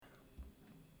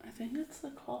think it's the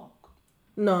clock.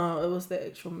 No, it was the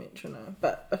actual metronome.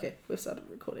 But, okay, we've started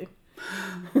recording.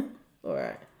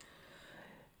 Alright.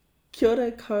 Kia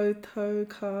ora koutou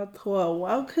katoa.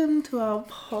 Welcome to our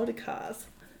podcast,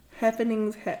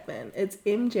 Happenings Happen. It's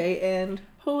MJ and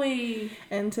Hui!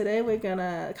 And today we're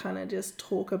gonna kind of just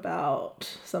talk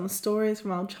about some stories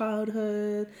from our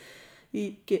childhood.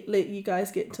 Let you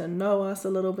guys get to know us a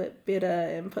little bit better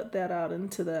and put that out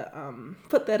into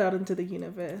the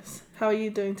universe. How are you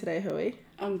doing today, Hui?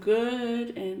 I'm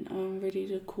good and I'm ready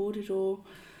to record it all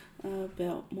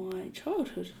about my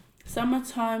childhood.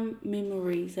 Summertime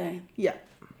memories, eh? Yeah.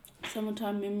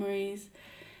 Summertime memories,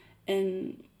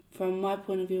 and from my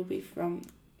point of view, will be from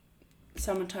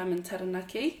summertime in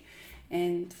Taranaki,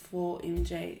 and for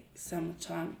MJ,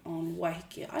 summertime on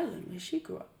Waiheke Island where she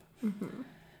grew up. Mm-hmm.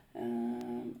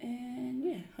 And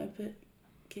yeah, hope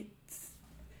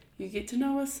you get to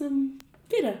know us some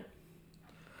better.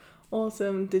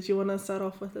 Awesome. Did you want to start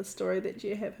off with a story that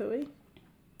you have, Hui?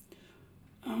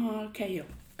 Okay, yeah.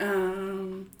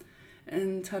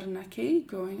 In Taranaki,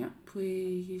 growing up,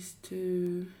 we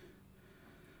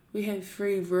had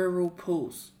 3 rural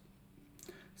pools.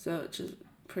 So it's a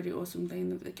pretty awesome thing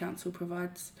that the council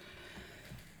provides.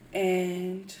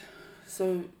 And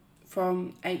so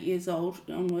from 8 years old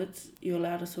onwards, you're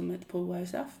allowed to swim at the pool by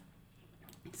yourself.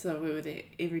 So we were there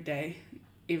every day,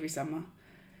 every summer,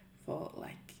 for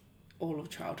like all of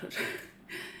childhood.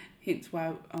 Hence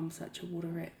why I'm such a water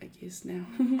rat, I guess, now.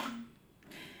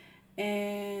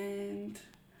 And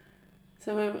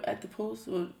so we were at the pools,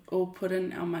 we all put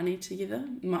in our money together.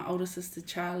 My older sister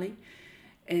Charlie,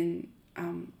 and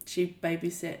she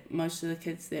babysat most of the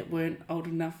kids that weren't old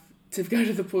enough to go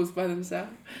to the pools by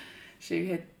themselves. She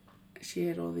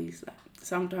had all these, like,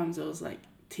 sometimes it was like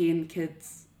 10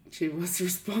 kids she was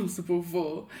responsible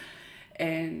for,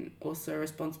 and also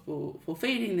responsible for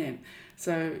feeding them.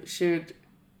 So she would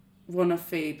want to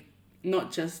feed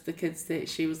not just the kids that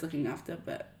she was looking after,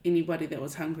 but anybody that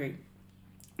was hungry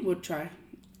would try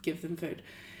give them food.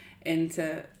 And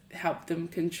to help them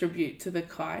contribute to the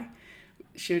kai,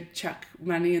 she would chuck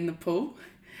money in the pool,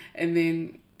 and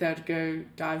then they'd go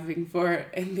diving for it,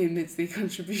 and then it's their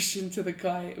contribution to the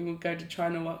kai, and we'll go to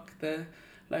China Walk, the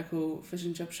local fish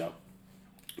and chip shop,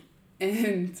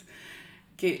 and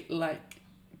get like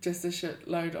just a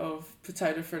shitload of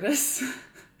potato fritters.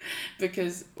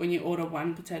 Because when you order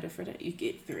 1 potato fritter, you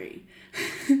get 3.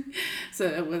 So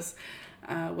it was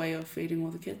a way of feeding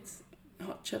all the kids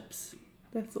hot chips.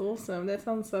 That's awesome. That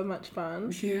sounds so much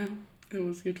fun. Yeah, it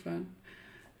was good fun.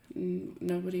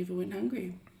 Nobody ever went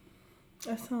hungry.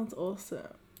 That sounds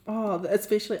awesome. Oh,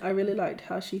 especially I really liked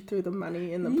how she threw the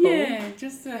money in the pool. Yeah,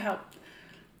 just to help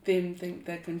them think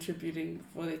they're contributing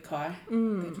for their kai.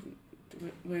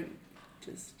 They weren't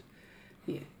just,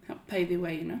 help pay their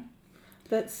way, you know.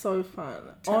 That's so fun.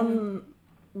 On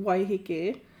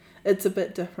Waiheke, it's a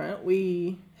bit different.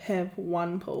 We have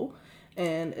 1 pool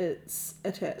and it's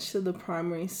attached to the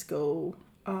primary school.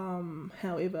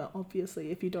 However,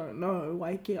 obviously, if you don't know,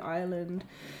 Waiheke Island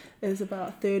is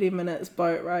about 30 minutes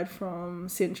boat ride from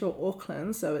central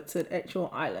Auckland, so it's an actual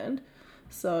island.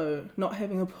 So not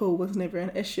having a pool was never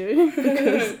an issue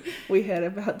because we had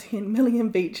about 10 million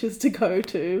beaches to go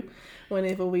to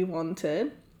whenever we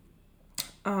wanted.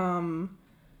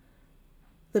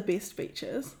 The best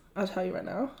beaches, I'll tell you right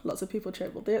now, lots of people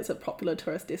travel there. It's a popular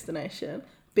tourist destination.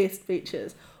 Best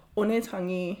beaches,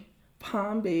 Onetangi,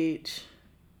 Palm Beach.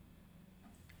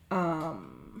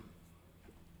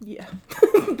 Yeah,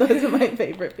 those are my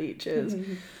favourite beaches.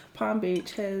 Palm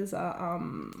Beach has a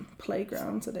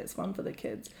playground, so that's fun for the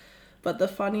kids. But the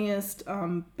funniest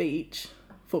beach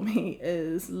for me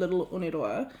is Little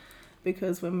Oneroa,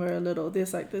 because when we were little,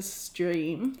 there's like this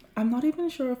stream. I'm not even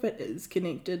sure if it is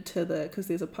connected to because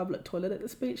there's a public toilet at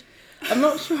this beach. I'm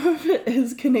not sure if it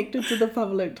is connected to the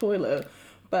public toilet,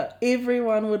 but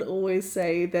everyone would always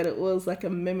say that it was like a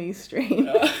mimi stream.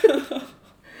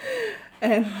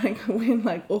 And like when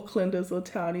like Aucklanders or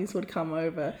townies would come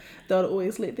over, they'd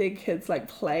always let their kids like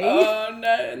play. Oh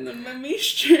no, in the mimi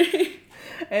stream.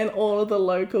 And all of the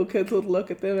local kids would look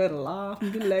at them and laugh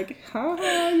and be like,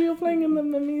 haha, you're playing in the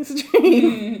mimi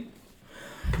stream.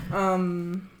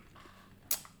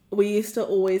 We used to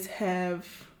always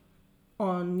have,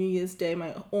 on New Year's Day,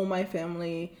 all my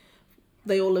family,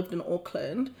 they all lived in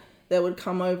Auckland. They would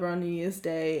come over on New Year's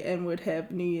Day and would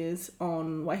have New Year's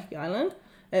on Waiheke Island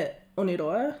at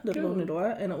Oneroa, Little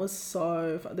Oneroa, and it was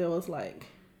so fun. There was like,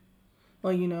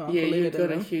 well, you know, yeah, you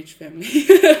got a huge family.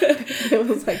 It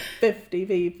was like 50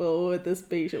 people at this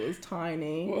beach. It was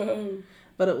tiny. Whoa.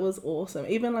 But it was awesome.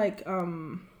 Even like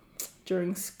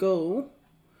during school,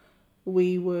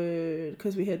 we would,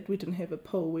 because we didn't have a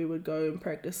pool, we would go and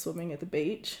practice swimming at the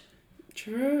beach.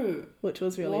 True. Which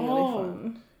was really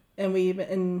fun. And we even,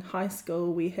 in high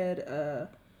school, we had a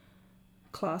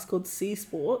class called Sea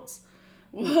Sports.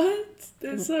 What?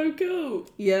 That's so cool.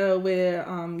 Yeah, where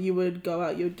you would go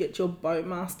out, you would get your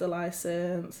boatmaster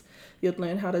license, you'd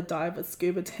learn how to dive with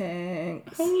scuba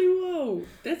tanks. Holy whoa,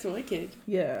 that's wicked.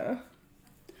 Yeah.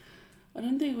 I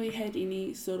don't think we had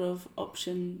any sort of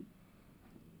option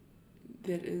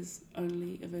that is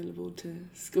only available to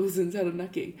schools in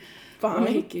Taranaki.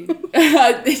 Farming.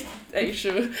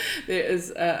 Sure, there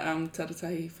is a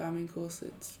Taratahi farming course.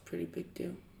 It's a pretty big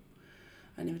deal.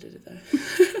 I never did it though.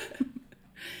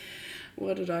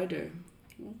 What did I do?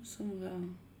 What was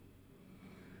some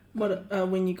of our...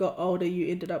 when you got older, you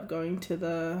ended up going to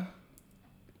the...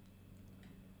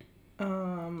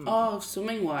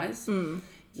 swimming wise.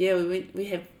 Yeah, we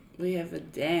have a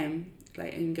dam,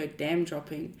 like, and you go dam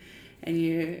dropping, and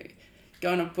you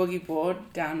go on a boogie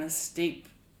board down a steep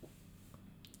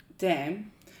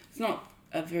dam. It's not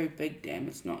a very big dam.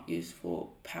 It's not used for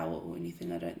power or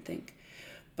anything, I don't think,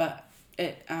 but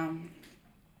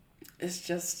it's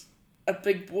just a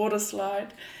big water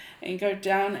slide, and you go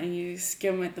down and you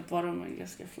skim at the bottom and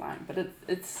just go flying. But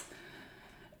it's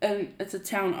a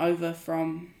town over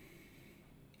from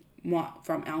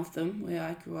Eltham, where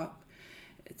I grew up.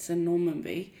 It's in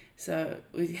Normanby, so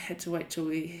we had to wait till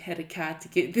we had a car to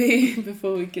get there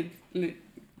before we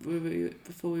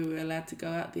were allowed to go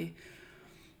out there.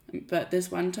 But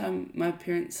this one time, my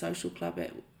parents' social club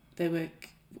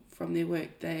from their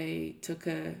work, they took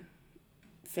a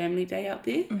family day out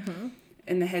there,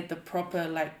 and they had the proper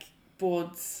like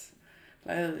boards,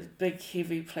 like a big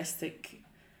heavy plastic,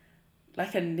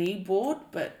 like a knee board,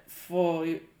 but for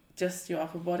just your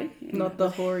upper body. Not the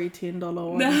hoary $10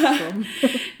 ones. No,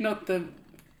 not the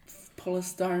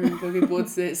polystyrene boogie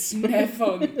boards that snap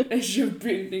on as you're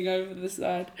bending over the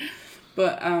side.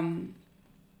 But I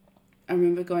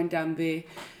remember going down there,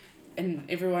 and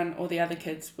everyone, all the other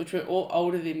kids, which were all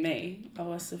older than me, I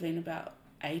must have been about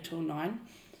 8 or 9,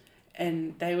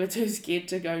 and they were too scared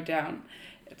to go down.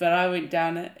 But I went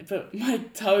down it, but my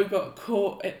toe got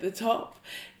caught at the top,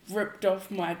 ripped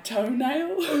off my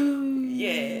toenail.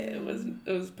 Yeah, it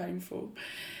was painful,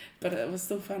 but it was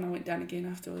still fun. I went down again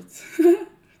afterwards. It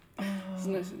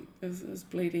was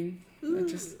bleeding. I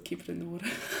just kept it in the water.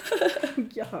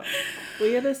 Yeah,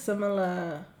 we had a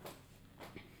similar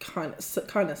kind of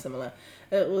similar.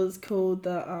 It was called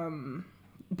the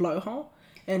blowhole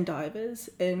and divers,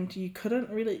 and you couldn't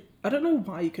really, I don't know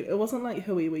why you could, it wasn't like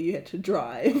Hui where you had to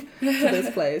drive to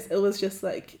this place. It was just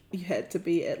like you had to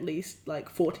be at least like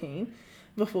 14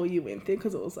 before you went there,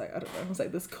 because it was like, I don't know, it was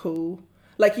like this cool,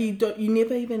 like you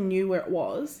never even knew where it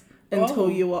was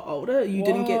until you were older. You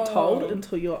didn't get told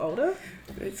until you were older.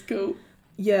 That's cool.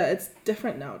 Yeah, it's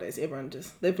different nowadays. Everyone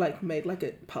they've like made like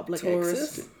a public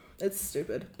access. It's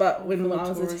stupid. But when I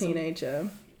was a teenager,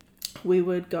 we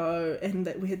would go,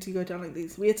 and we had to go down like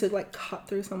these, we had to like cut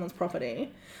through someone's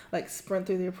property, like sprint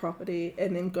through their property,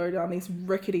 and then go down these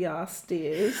rickety ass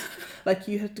stairs. Like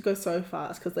you had to go so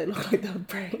fast because they looked like they would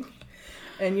break.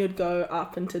 And you'd go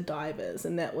up into divers,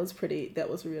 and that was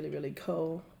really, really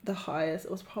cool. The highest,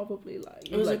 it was probably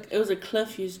like... It was a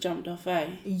cliff you jumped off, eh?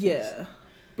 Yeah.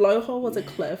 Blowhole was a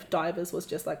cliff, divers was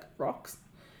just like rocks.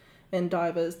 And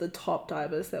divers, the top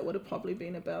divers, that would have probably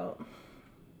been about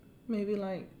maybe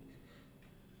like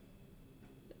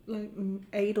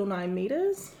 8 or 9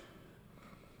 meters.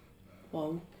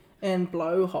 Whoa. And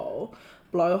blowhole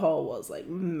was like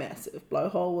massive.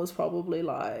 Blowhole was probably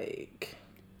like...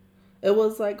 It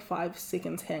was like 5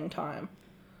 seconds hang time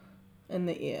in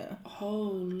the air.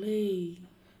 Holy.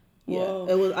 Yeah. Whoa.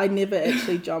 It was. I never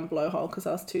actually jumped blowhole because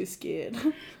I was too scared.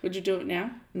 Would you do it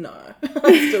now? No.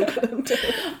 I still couldn't do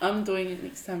it. I'm doing it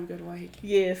next time I go to Waiheke.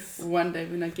 Yes. One day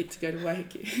when I get to go to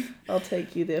Waiheke. I'll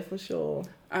take you there for sure.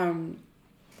 At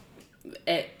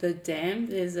the dam,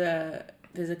 there's a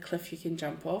cliff you can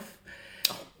jump off.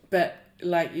 But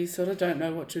like you sort of don't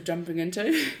know what you're jumping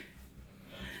into.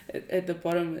 At the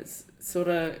bottom, it's sort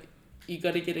of, you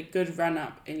got to get a good run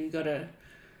up, and you got to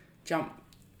jump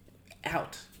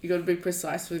out. You got to be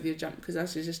precise with your jump, because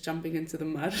else you're just jumping into the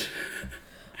mud.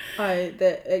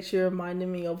 That actually reminded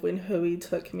me of when Hui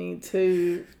took me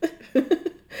to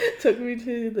the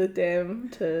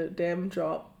dam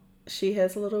drop. She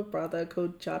has a little brother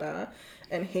called Jara,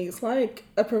 and he's like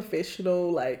a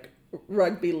professional like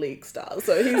rugby league star,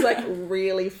 so he's like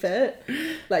really fit,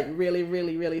 like really,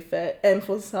 really, really fit. And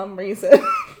for some reason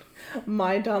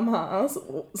my dumb ass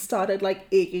started like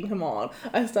egging him on.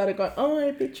 I started going, oh,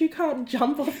 I bet you can't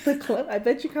jump off the cliff. I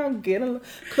bet you can't get a...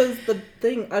 Because the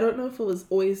thing, I don't know if it was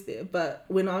always there, but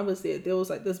when I was there was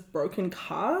like this broken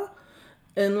car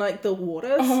in like the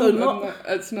water. Oh, so no,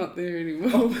 it's not there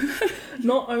anymore.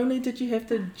 not only did you have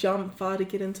to jump far to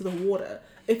get into the water,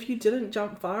 if you didn't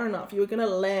jump far enough, you were going to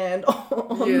land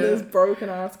on this broken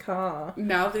ass car.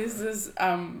 Now there's this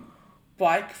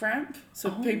bike ramp,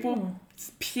 so people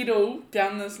pedal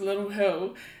down this little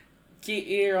hill, get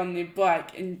air on their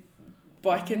bike and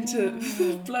bike into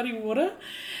bloody water.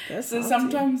 That's so healthy.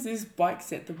 sometimes there's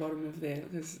bikes at the bottom of there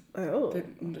because Oh. they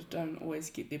don't always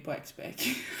get their bikes back.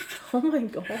 Oh my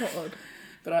god.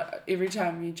 But every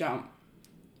time you jump,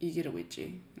 you get a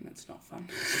wedgie and it's not fun.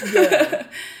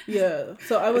 Yeah.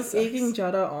 So I was egging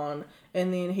Jada on,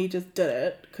 and then he just did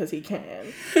it because he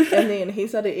can, and then he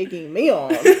started egging me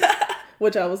on,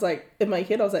 which I was like, in my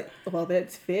head I was like, well,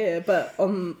 that's fair, but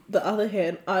on the other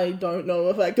hand, I don't know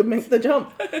if I could make the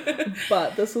jump.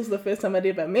 But this was the first time I'd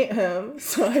ever met him,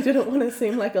 so I didn't want to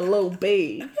seem like a little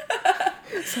bee.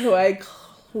 So I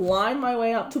climbed my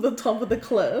way up to the top of the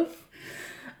cliff.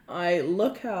 I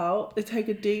look out, I take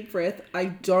a deep breath. I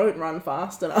don't run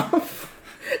fast enough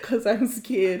because I'm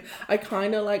scared. I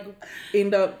kind of like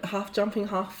end up half jumping,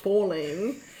 half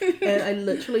falling, and I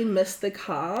literally missed the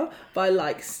car by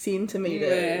like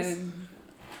centimeters. Man.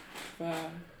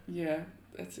 Wow. Yeah,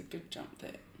 that's a good jump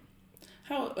there.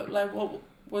 How, like, what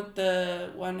with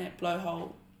the one at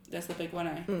Blowhole, that's the big one,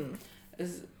 eh?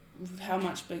 Is how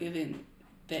much bigger than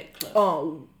that cliff?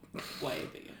 Oh, Way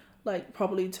bigger. like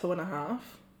probably 2.5.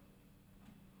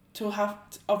 To half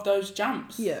of those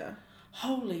jumps? Yeah.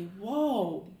 Holy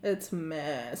whoa. It's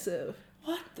massive.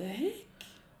 What the heck?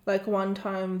 Like one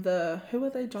time who were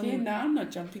they Yeah, jumping? no, I'm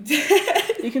not jumping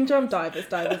that. You can jump divers.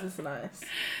 Divers is nice.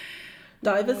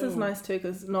 Divers is Whoa. nice too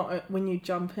because not when you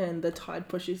jump in, the tide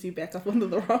pushes you back up onto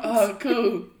the rocks. Oh,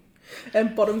 cool.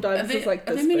 And bottom divers is like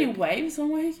Are this there many big. waves on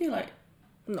Waiheke? Like,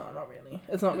 No, not really.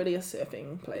 It's not really a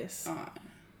surfing place.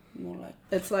 more like...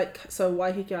 It's like, so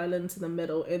Waiheke Island's in the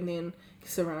middle, and then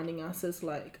surrounding us is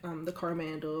like the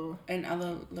Coromandel And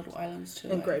other little islands too.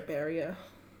 and like. Great Barrier.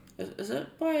 Is it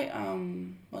by,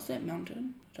 what's that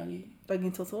mountain?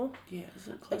 Rangitoto? Yeah, is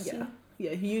it close Yeah. to?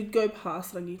 Yeah, you go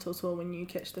past Rangitoto when you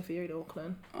catch the ferry to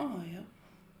Auckland. Oh, yeah.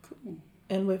 Cool.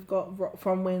 And we've got,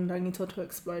 from when Rangitoto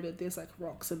exploded, there's like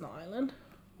rocks in the island.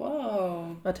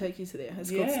 Whoa. I'll take you to there.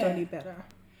 It's Yeah. called Stony Batter.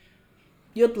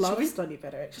 You'd love we- Stony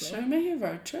Batter, actually. Show me a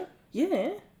road trip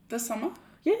Yeah. this summer.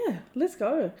 Yeah, let's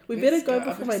go. We Let's better go I've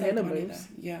before gotta my save nana money, moves.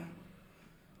 though. Yeah.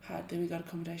 Hard, then we got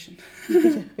accommodation.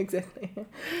 Exactly.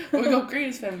 We got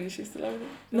Greer's family, she's still over there.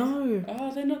 No,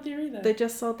 Oh, they're not there either. they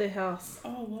just sold their house.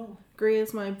 Oh, whoa.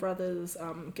 Greer's my brother's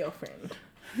girlfriend.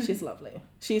 She's lovely.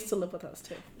 She used to live with us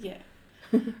too. Yeah.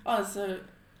 Oh, so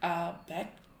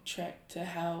backtrack to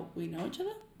how we know each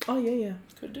other? Oh, yeah.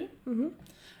 Could do.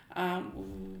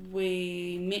 Mm-hmm.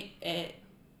 We met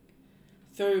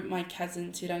through my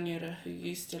cousin Te Rangiora, who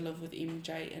used to live with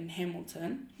MJ in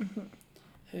Hamilton.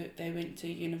 They went to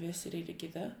university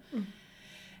together.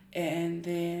 And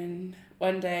then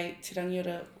one day Te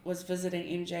Rangiora was visiting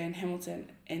MJ in Hamilton,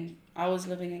 and I was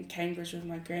living in Cambridge with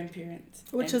my grandparents.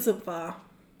 Which and isn't far.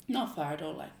 not far at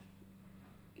all, like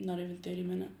not even 30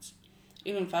 minutes.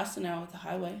 Even faster now with the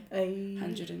highway.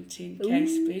 110k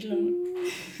speed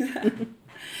limit.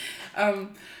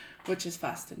 Which is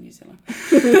fast in New Zealand.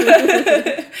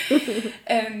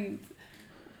 And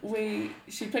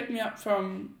she picked me up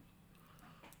from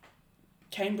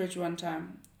Cambridge one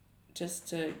time just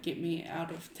to get me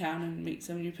out of town and meet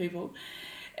some new people.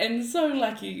 And so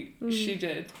lucky she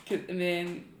did. And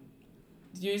then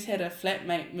Yous had a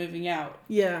flatmate moving out.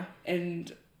 Yeah.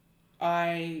 And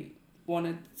I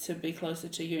wanted to be closer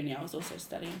to uni. I was also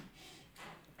studying.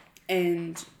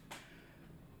 And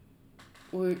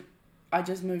I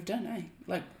just moved in, eh?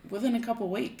 Like, within a couple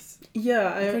of weeks.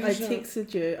 Yeah, I pretty sure.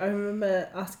 texted you. I remember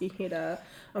asking Heda,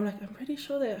 I'm like, I'm pretty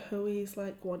sure that Hui's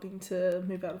like wanting to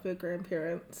move out of her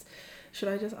grandparents. Should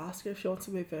I just ask her if she wants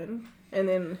to move in? And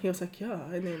then he was like, yeah.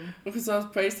 And then... Because I was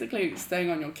basically staying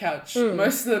on your couch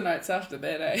most of the nights after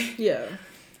that, eh? Yeah.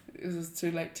 It was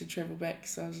too late to travel back,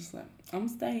 so I was just like, I'm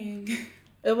staying.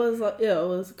 It was like, yeah, it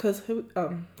was because, Te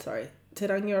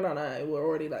Rangiora and I were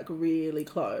already like really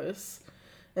close.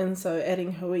 And so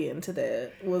adding Hui into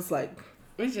that was like...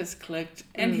 We just clicked.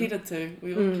 And Heda too.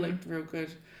 We all clicked real good.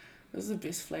 It was the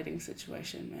best flating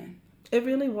situation, man. It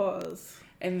really was.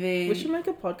 And then... We should make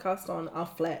a podcast on our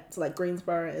flats, like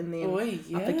Greensboro and then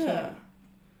Upper Kent.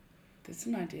 That's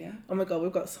an idea. Oh my god,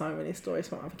 we've got so many stories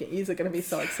from Upper Kent. You're going to be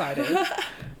so excited.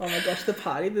 Oh my gosh, the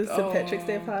party, the St. Patrick's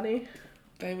Day party.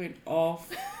 They went off.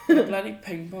 The bloody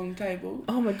ping pong table.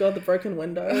 Oh my god, the broken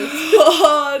windows.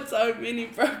 Oh, so many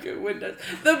broken windows.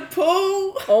 The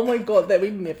pool. Oh my god, that we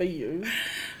never use.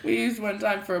 We used one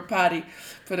time for a party,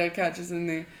 put our couches in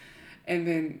there, and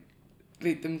then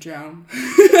let them drown.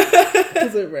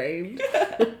 Because it rained.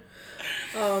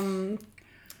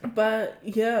 But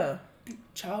yeah.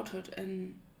 Childhood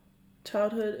in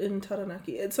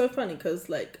Taranaki. It's so funny because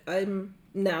like I'm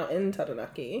now in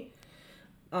Taranaki.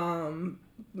 A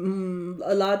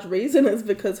large reason is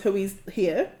because Hui's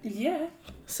here. Yeah.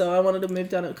 So I wanted to move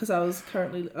down because I was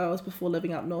before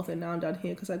living up north, and now I'm down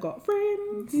here because I got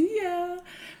friends. Yeah.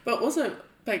 But also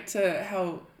back to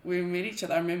how we met each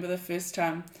other. I remember the first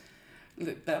time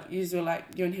that you were like,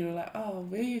 you and he were like, oh,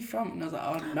 where are you from? And I was like,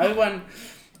 oh,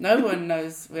 no one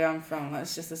knows where I'm from. Like,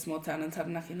 it's just a small town in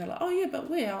Taranaki. And they're like, oh yeah, but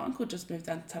where? Our uncle just moved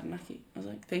down to Taranaki. I was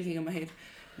like thinking in my head,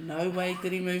 no way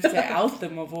did he move to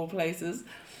Eltham of all places.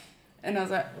 And I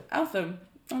was like, Eltham.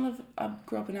 I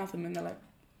grew up in Eltham. And they're like,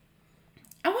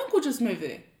 our uncle just moved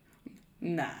there.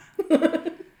 Nah.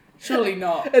 Surely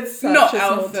not. It's such not a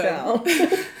Eltham. small town.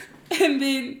 And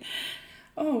then,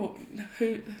 oh,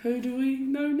 who do we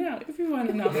know now? Everyone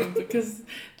in Eltham, because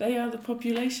they are the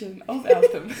population of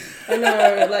Eltham. I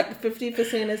know, like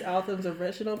 50% is Eltham's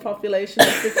original population,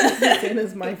 and 50%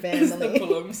 is my family. It's the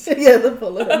Pullums. Yeah, the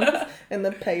Pullums and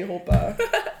the Payhopper.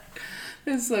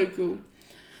 It's so cool.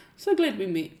 So glad we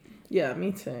met. Yeah,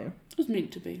 me too. It was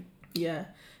meant to be. Yeah.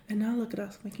 And now look at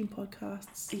us making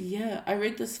podcasts. Yeah, I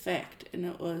read this fact, and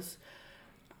it was,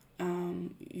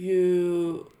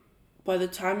 you, by the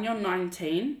time you're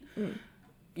 19,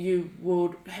 you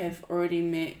would have already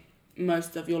met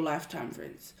most of your lifetime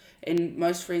friends. And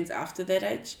most friends after that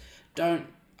age they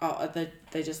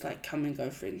just like come and go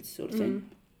friends sort of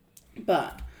thing.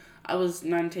 But I was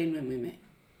 19 when we met,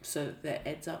 so that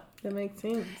adds up. That makes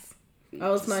sense. I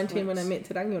was 19 when I met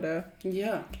Te Rangura.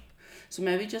 Yeah. So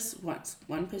maybe just once,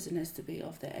 one person has to be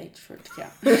of that age for it to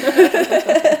count.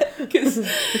 Because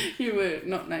you were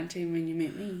not 19 when you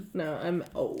met me. No, I'm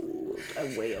old.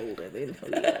 I'm way older than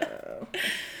her.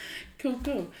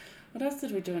 Cool. What else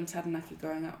did we do in Taranaki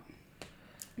growing up?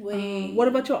 What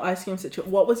about your ice cream situation?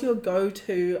 What was your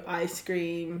go-to ice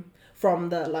cream from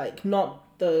the, like,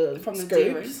 not the From the scoops?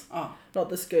 dairy? Oh. Not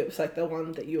the scoops, like the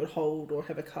one that you would hold or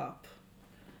have a cup.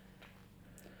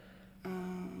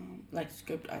 Like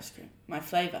scooped ice cream. My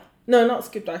flavour. No, not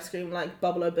scooped ice cream, like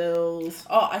Buffalo Bills.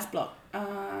 Oh, ice block. I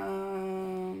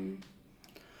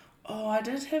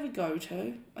did have a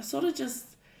go-to. I sort of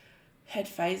just had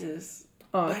phases.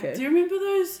 Oh, Like, okay. do you remember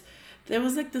those? There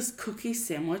was like this cookie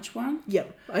sandwich one.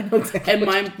 Yep, I know exactly. And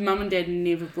my mum and dad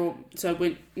never brought,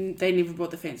 they never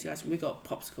brought the fancy ice cream. We got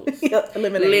popsicles. Yeah,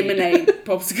 Lemonade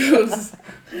popsicles.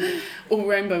 Or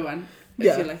rainbow one.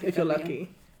 If you're lucky.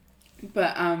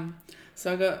 But,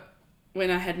 so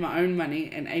when I had my own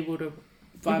money and able to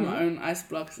buy my own ice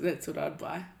blocks, that's what I'd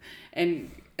buy.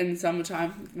 And in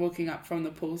summertime, walking up from the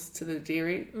pools to the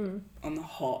dairy on the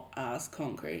hot ass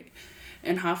concrete.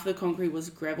 And half the concrete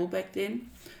was gravel back then.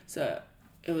 So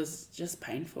it was just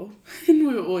painful. And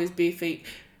we were always bare feet,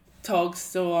 togs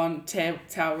still on,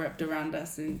 towel wrapped around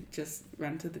us, and just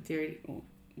run to the dairy, or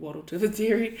waddle to the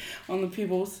dairy on the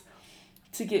pebbles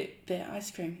to get their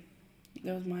ice cream.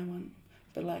 That was my one.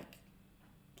 But like,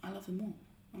 I love them all.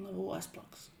 I love all ice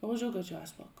blocks. What was your go-to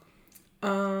ice block?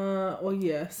 Well,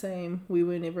 yeah, same. We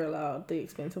were never allowed the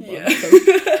expensive ones. Yeah. So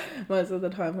most of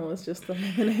the time it was just the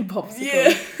lemonade popsicles.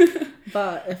 Yeah.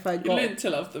 But if I You got... learned to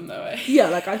love them though, eh? Yeah,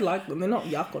 like I like them. They're not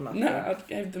yuck or nothing. No, I'd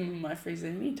have them in my freezer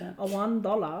anytime. A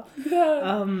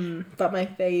 $1. But my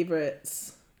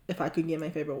favourites, if I could get my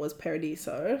favourite, was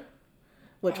Paradiso,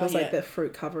 which was like the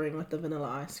fruit covering with the vanilla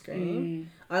ice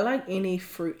cream. I like any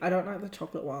fruit. I don't like the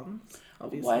chocolate ones,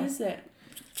 obviously. Why is that?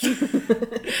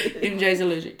 MJ's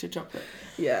allergic to chocolate.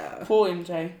 Yeah. Poor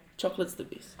MJ. Chocolate's the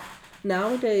best.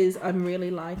 Nowadays, I'm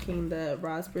really liking the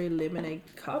raspberry lemonade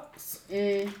cups.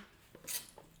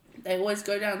 They always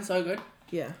go down so good.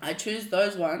 Yeah. I choose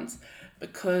those ones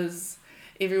because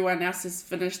everyone else has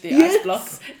finished their ice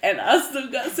blocks and I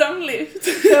still got some left.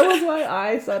 That was why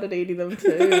I started eating them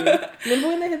too. Remember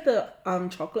when they had the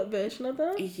chocolate version of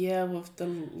them? Yeah, with the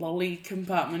lolly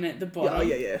compartment at the bottom. Oh,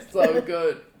 yeah. So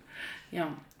good.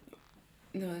 Yeah.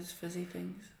 Those fizzy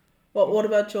things. What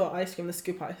about your ice cream, the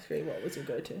scoop ice cream? What was your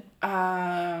go-to?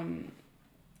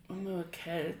 When we were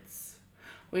kids,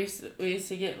 we used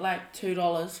to get like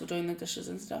 $2 for doing the dishes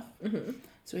and stuff. Mm-hmm.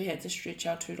 So we had to stretch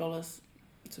our $2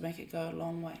 to make it go a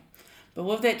long way. But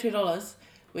with that $2,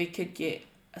 we could get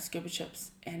a scoop of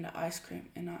chips and ice cream.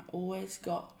 And I always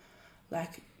got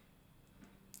like,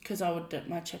 because I would dip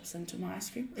my chips into my ice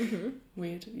cream. Mm-hmm.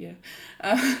 Weird, yeah.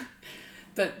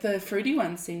 But the fruity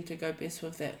ones seem to go best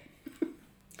with that.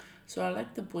 So I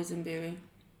like the boysenberry.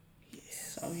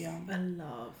 Yes. So yum. I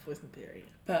love boysenberry.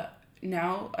 But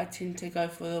now I tend to go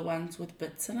for the ones with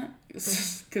bits in it.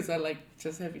 Because I like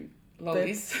just having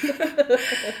lollies.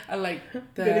 I like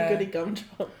the... Goody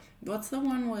gumdrop. What's the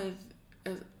one with...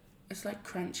 It's like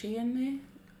crunchy in there.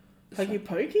 Hokey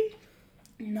pokey?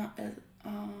 No,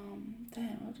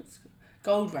 what is it?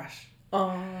 Gold Rush.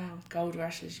 Oh. Gold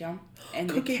Rush is yum. And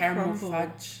Cookie the caramel crumble.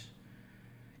 fudge.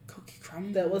 Cookie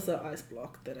crumble. That was the ice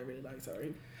block that I really like,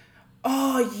 sorry.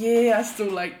 Oh, yeah, I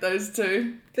still like those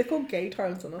too. They're called gay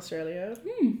times in Australia.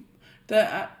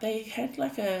 They had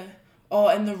like a... Oh,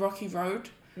 and the Rocky Road.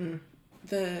 Mm.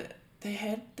 They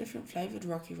had different flavoured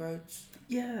Rocky Roads.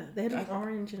 Yeah, they had an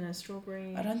orange and a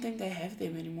strawberry. I don't think they have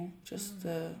them anymore. Just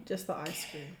the ice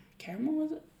cream. caramel,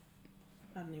 was it?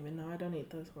 I don't even know. I don't eat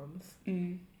those ones.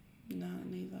 No,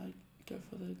 neither. I go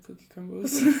for the cookie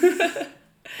crumbles.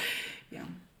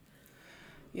 Yum.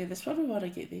 Yeah, that's probably what I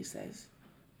get these days.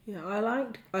 Yeah,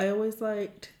 I always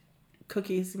liked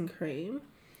cookies and cream.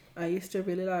 I used to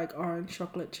really like orange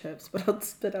chocolate chips, but I'd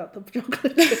spit out the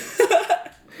chocolate chips.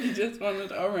 You just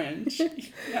wanted orange.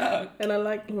 Yeah. And I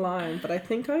liked lime, but I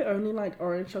think I only liked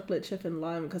orange chocolate chip and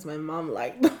lime because my mum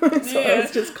liked them, so I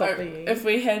was just copying. If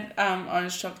we had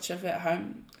orange chocolate chip at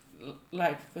home,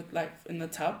 like in the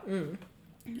tub,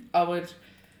 I would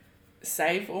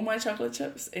save all my chocolate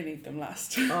chips and eat them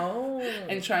last. Oh.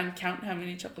 And try and count how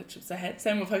many chocolate chips I had.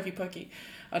 Same with Hokey Pokey.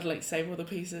 I'd like save all the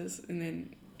pieces and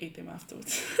then eat them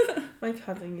afterwards. My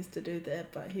cousin used to do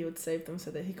that, but he would save them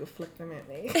so that he could flick them at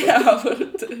me. Yeah, I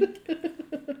would do.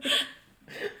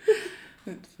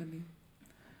 That's funny.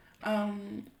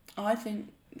 I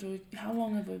think, how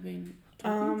long have we been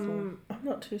talking I'm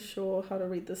not too sure how to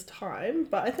read this time,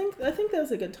 but I think that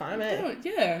was a good time.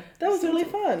 Yeah. That was really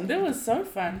fun. That was so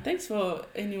fun. Thanks for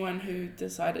anyone who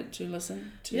decided to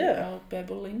listen to our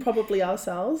babbling. Probably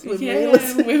ourselves when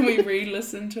we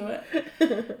re-listen to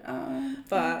it.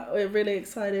 But we're really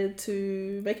excited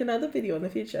to make another video in the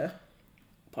future.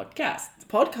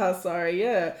 Podcast, sorry,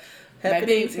 yeah.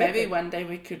 Maybe one day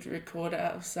we could record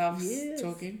ourselves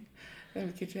talking. And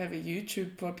we could have a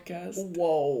YouTube podcast.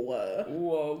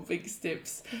 Whoa, big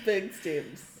steps. Big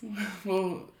steps.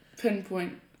 We'll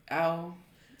pinpoint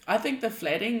I think the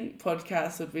flatting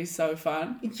podcast would be so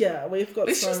fun. Yeah, we've got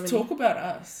Let's just talk about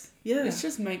us. Yeah. Let's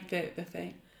just make that the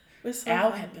thing. We're so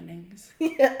our fun. happenings.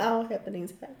 Yeah, our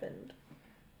happenings happened.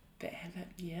 That have it,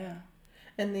 yeah.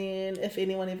 And then if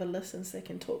anyone ever listens, they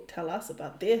can tell us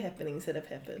about their happenings that have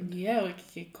happened. Yeah, we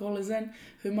could get callers in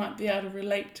who might be able to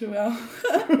relate to our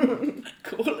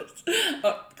callers.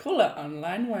 Call it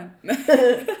online one.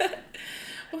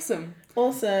 Awesome.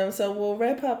 So we'll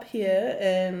wrap up here,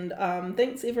 and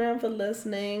thanks everyone for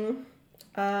listening.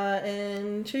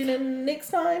 And tune in next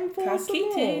time for some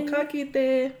more. Ka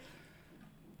kite.